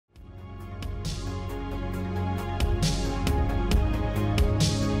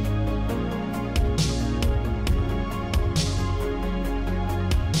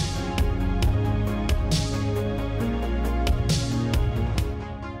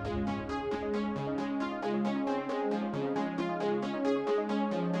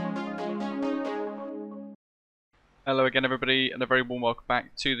Hello again everybody, and a very warm welcome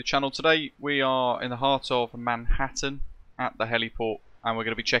back to the channel. Today we are in the heart of Manhattan at the heliport, and we're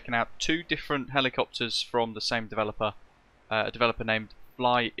going to be checking out two different helicopters from the same developer, a developer named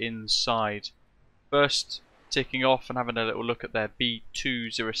FlyInside. First, ticking off and having a little look at their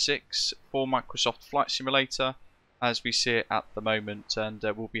B206 for Microsoft Flight Simulator as we see it at the moment, and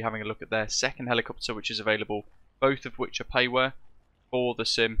we'll be having a look at their second helicopter, which is available, both of which are payware for the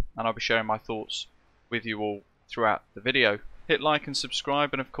sim, and I'll be sharing my thoughts with you all throughout the video. Hit like and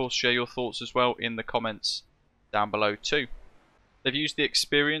subscribe, and of course share your thoughts as well in the comments down below too. They've used the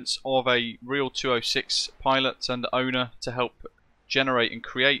experience of a real 206 pilot and owner to help generate and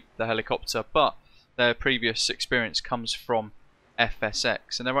create the helicopter, but their previous experience comes from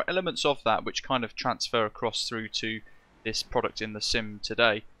FSX, and there are elements of that which kind of transfer across through to this product in the sim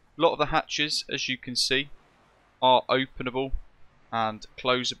today. A lot of the hatches, as you can see, are openable and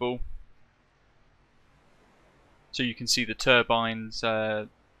closable, so you can see the turbines,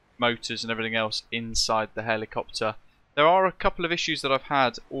 motors and everything else inside the helicopter. There are a couple of issues that I've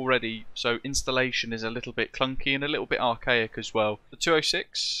had already, so installation is a little bit clunky and a little bit archaic as well. The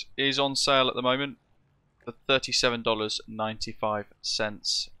 206 is on sale at the moment for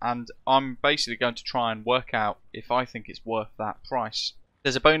 $37.95, and I'm basically going to try and work out if I think it's worth that price.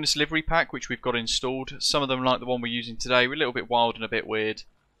 There's a bonus livery pack which we've got installed. Some of them, like the one we're using today, were a little bit wild and a bit weird,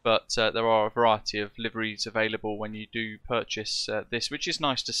 but there are a variety of liveries available when you do purchase this, which is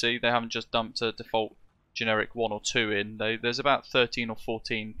nice to see. They haven't just dumped a default generic 1 or 2 in. There's about 13 or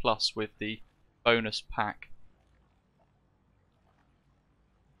 14 plus with the bonus pack.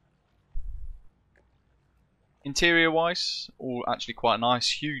 Interior wise, all actually quite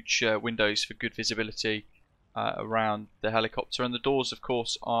nice. Huge windows for good visibility around the helicopter, and the doors of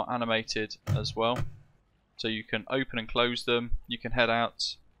course are animated as well, so you can open and close them. You can head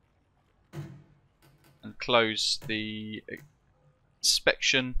out and close the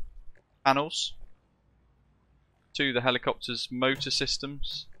inspection panels to the helicopter's motor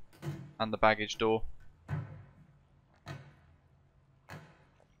systems and the baggage door.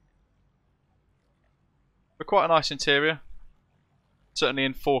 But quite a nice interior, certainly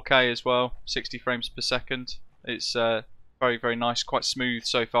in 4K as well, 60 frames per second. It's very nice, quite smooth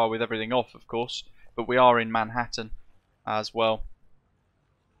so far with everything off of course, but we are in Manhattan as well.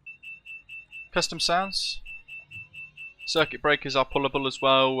 Custom sounds. Circuit breakers are pullable as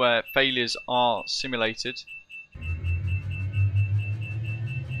well, where failures are simulated.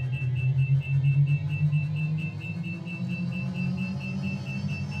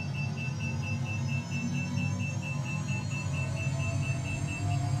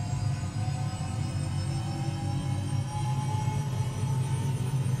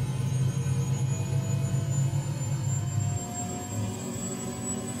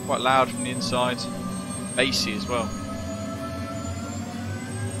 Quite loud from the inside, bassy as well.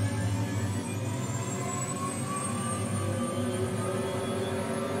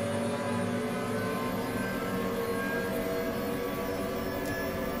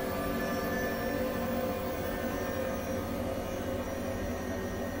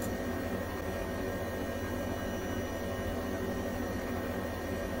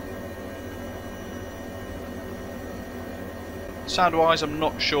 Sound wise, I'm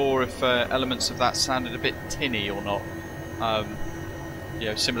not sure if elements of that sounded a bit tinny or not. You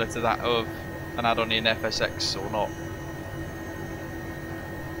know, similar to that of an add-on in FSX or not.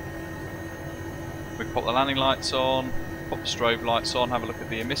 We can pop the landing lights on, pop the strobe lights on, have a look at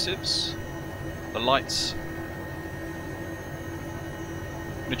the emissives, the lights.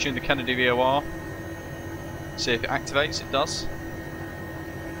 I'm going to tune the Kennedy VOR, see if it activates. It does.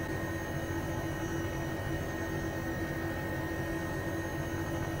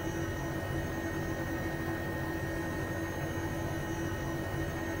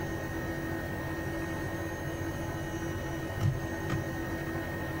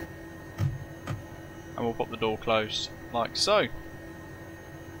 And we'll pop the door closed like so.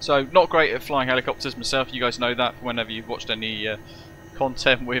 So not great at flying helicopters myself, you guys know that from whenever you've watched any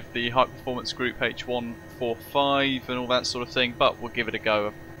content with the high performance group H145 and all that sort of thing, but we'll give it a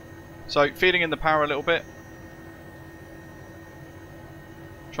go. So feeding in the power a little bit,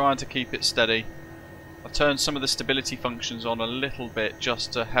 trying to keep it steady. I've turned some of the stability functions on a little bit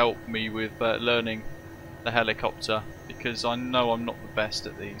just to help me with learning the helicopter, because I know I'm not the best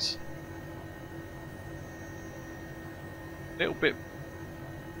at these. A little bit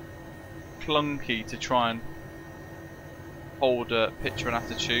clunky to try and hold picture and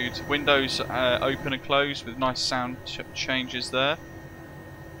attitude. Windows open and close with nice sound changes there.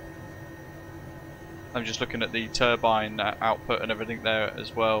 I'm just looking at the turbine output and everything there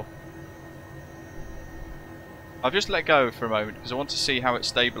as well. I've just let go for a moment because I want to see how it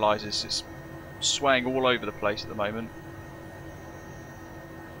stabilises. It's swaying all over the place at the moment.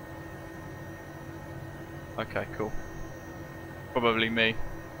 Okay, cool. Probably me.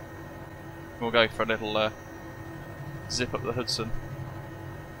 We'll go for a little zip up the Hudson.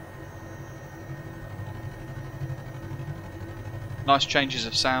 Nice changes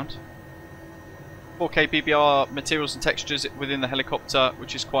of sound. 4K BBR materials and textures within the helicopter,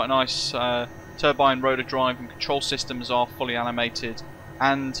 which is quite nice. Turbine, rotor drive and control systems are fully animated,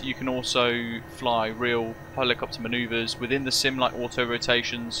 and you can also fly real helicopter manoeuvres within the sim, like auto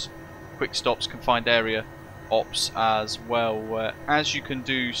rotations, quick stops, confined area ops as well, as you can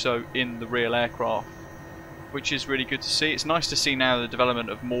do so in the real aircraft, which is really good to see. It's nice to see now the development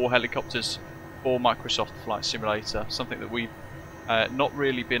of more helicopters for Microsoft Flight Simulator, something that we've not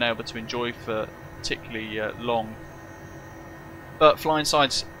really been able to enjoy for particularly long. But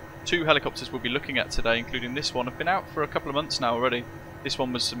FlyInside's 2 helicopters we'll be looking at today, including this one, have been out for a couple of months now already. This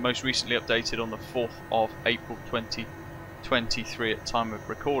one was most recently updated on the 4th of April 2023 at time of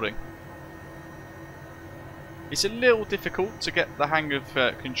recording. It's a little difficult to get the hang of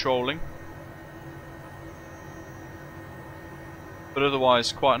controlling, but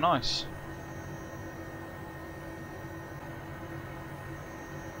otherwise quite nice.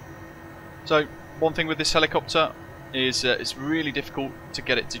 So one thing with this helicopter is it's really difficult to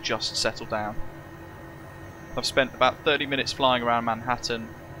get it to just settle down. I've spent about 30 minutes flying around Manhattan,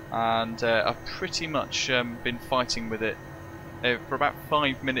 and I've pretty much been fighting with it for about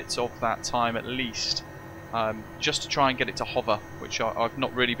 5 minutes of that time at least, just to try and get it to hover, which I've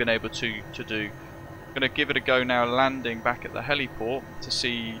not really been able to do. I'm going to give it a go now landing back at the heliport to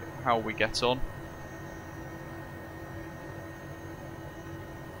see how we get on.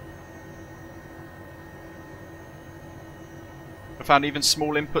 I found even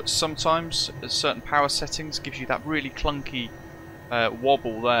small inputs sometimes at certain power settings gives you that really clunky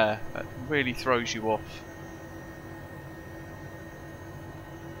wobble there. It really throws you off.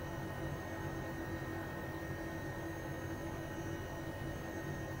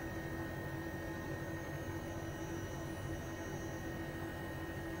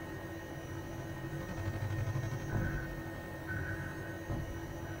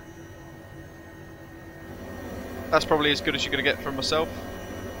 That's probably as good as you're going to get from myself.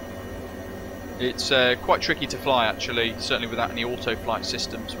 It's quite tricky to fly actually, certainly without any auto flight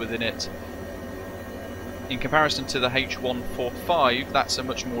systems within it. In comparison to the H145, that's a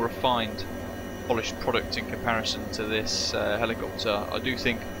much more refined, polished product in comparison to this helicopter. I do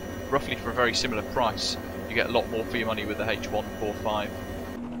think roughly for a very similar price you get a lot more for your money with the H145.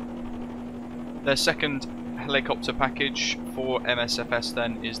 Their second helicopter package for MSFS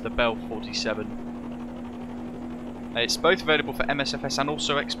then is the B-47. It's both available for MSFS and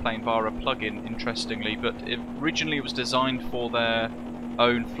also X-Plane via a plugin, interestingly, but originally it was designed for their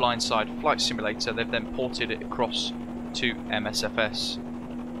own FlyInside flight simulator. They've then ported it across to MSFS.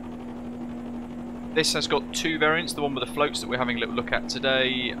 This has got 2 variants, the one with the floats that we're having a little look at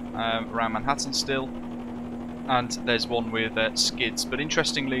today around Manhattan still, and there's one with skids. But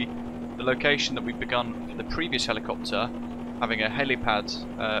interestingly, the location that we've begun for the previous helicopter, having a helipad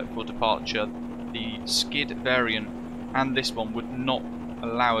for departure, the skid variant and this one would not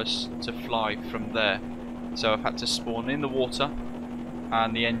allow us to fly from there, so I've had to spawn in the water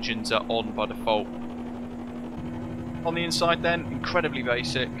and the engines are on by default. On the inside then, incredibly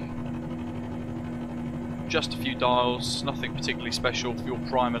basic, just a few dials, nothing particularly special. Fuel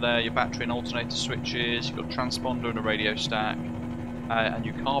primer there, your battery and alternator switches, you've got a transponder and a radio stack, and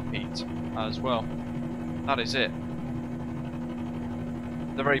your carb heat as well. That is it.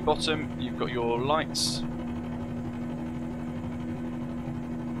 At the very bottom you've got your lights,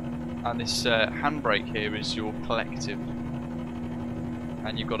 and this handbrake here is your collective,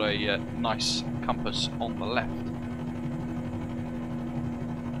 and you've got a nice compass on the left.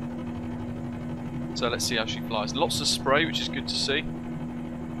 So let's see how she flies. Lots of spray, which is good to see.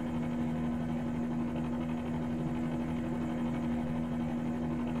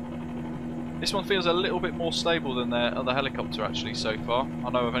 This one feels a little bit more stable than their other helicopter actually so far.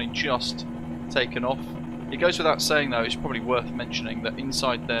 I know I've only just taken off. It goes without saying though, it's probably worth mentioning that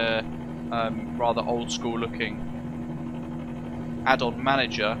inside their rather old school looking add-on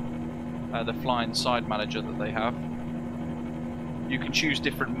manager, the FlyInside manager that they have, you can choose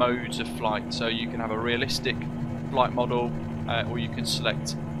different modes of flight. So you can have a realistic flight model, or you can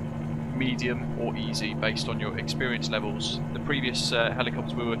select medium or easy based on your experience levels. The previous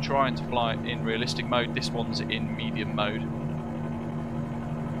helicopter we were trying to fly in realistic mode, this one's in medium mode.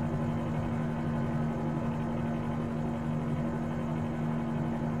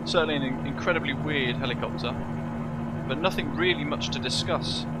 Certainly an incredibly weird helicopter. but nothing really much to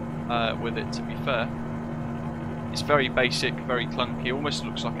discuss with it, to be fair. It's very basic, very clunky, almost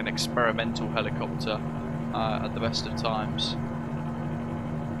looks like an experimental helicopter at the best of times.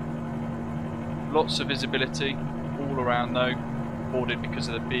 Lots of visibility all around though, afforded because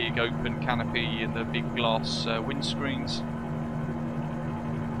of the big open canopy and the big glass windscreens.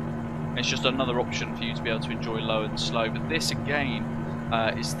 It's just another option for you to be able to enjoy low and slow, but this again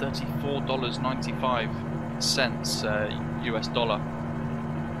is $34.95 US dollar.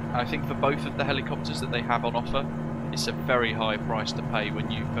 And I think for both of the helicopters that they have on offer, it's a very high price to pay when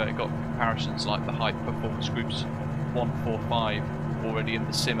you've got comparisons like the High Performance Group's 145 already in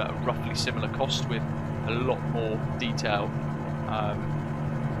the sim at a roughly similar cost with a lot more detail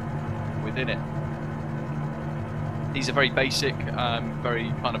within it. These are very basic,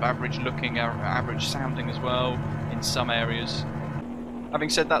 very kind of average looking, average sounding as well in some areas. Having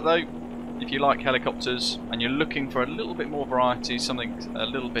said that though, if you like helicopters and you're looking for a little bit more variety, something a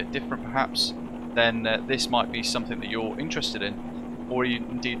little bit different perhaps, then this might be something that you're interested in, or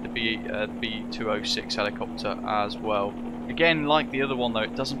indeed the B206 helicopter as well. Again, like the other one though,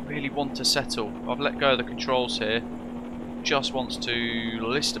 it doesn't really want to settle. I've let go of the controls here, just wants to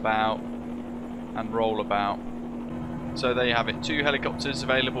list about and roll about. So there you have it, 2 helicopters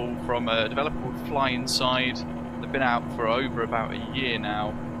available from a developer called FlyInside. They've been out for over about a year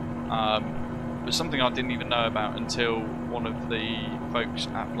now, but something I didn't even know about until one of the folks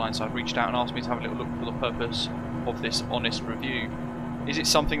at FlyInside reached out and asked me to have a little look for the purpose of this honest review. Is it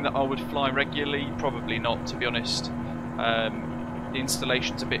something that I would fly regularly? Probably not, to be honest. The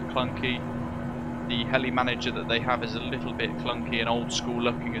installation's a bit clunky. The heli manager that they have is a little bit clunky and old school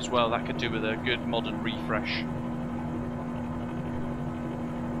looking as well. That could do with a good modern refresh.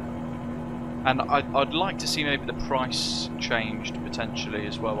 And I'd like to see maybe the price changed potentially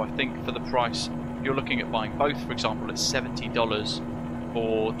as well. I think for the price, you're looking at buying both, for example, at $70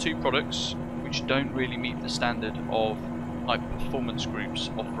 for 2 products which don't really meet the standard of High Performance Group's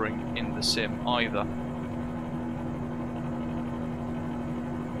offering in the sim either.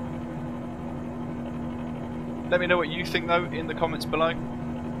 Let me know what you think though in the comments below.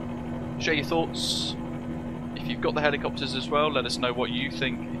 Share your thoughts. If you've got the helicopters as well, let us know what you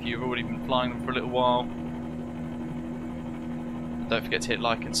think if you've already been flying them for a little while. And don't forget to hit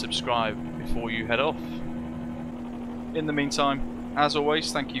like and subscribe before you head off. In the meantime, as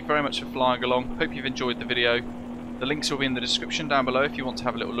always, thank you very much for flying along. Hope you've enjoyed the video. The links will be in the description down below if you want to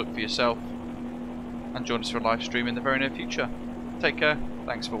have a little look for yourself. And join us for a live stream in the very near future. Take care,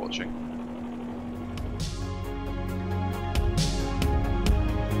 thanks for watching.